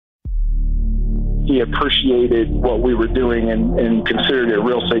he appreciated what we were doing and considered it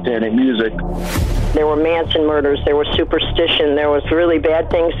real satanic music. There were Manson murders, there was superstition, there was really bad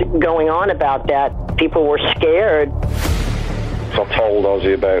things going on about that. People were scared. I told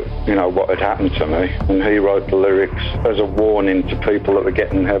Ozzy about, what had happened to me, and he wrote the lyrics as a warning to people that were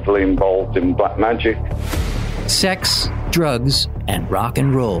getting heavily involved in black magic. Sex, drugs, and rock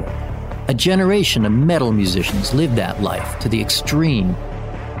and roll. A generation of metal musicians lived that life to the extreme.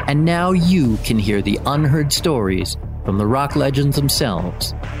 And now you can hear the unheard stories from the rock legends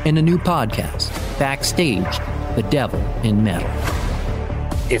themselves in a new podcast, Backstaged, The Devil in Metal.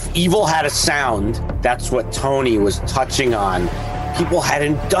 If evil had a sound, that's what Tony was touching on. People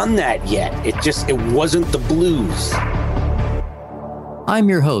hadn't done that yet. It wasn't the blues. I'm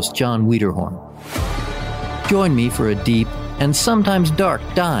your host, John Wiederhorn. Join me for a deep and sometimes dark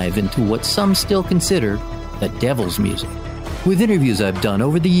dive into what some still consider the devil's music, with interviews I've done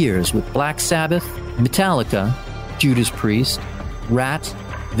over the years with Black Sabbath, Metallica, Judas Priest, Rat,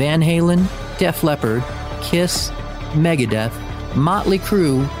 Van Halen, Def Leppard, Kiss, Megadeth, Motley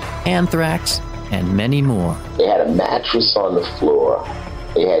Crue, Anthrax, and many more. They had a mattress on the floor.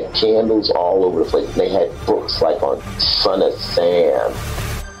 They had candles all over the place. They had books like on Son of Sam.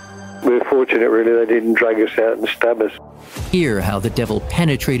 We were fortunate, really, they didn't drag us out and stab us. Hear how the devil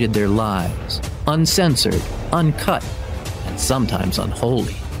penetrated their lives, uncensored, uncut, and sometimes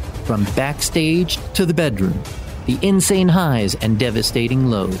unholy. From backstage to the bedroom, the insane highs and devastating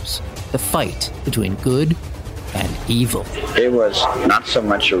lows, the fight between good and evil. It was not so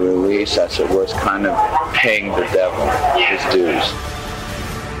much a release as it was kind of paying the devil his dues.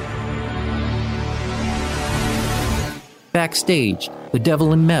 Backstage, The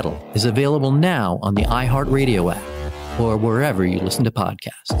Devil in Metal is available now on the iHeartRadio app or wherever you listen to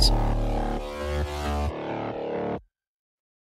podcasts.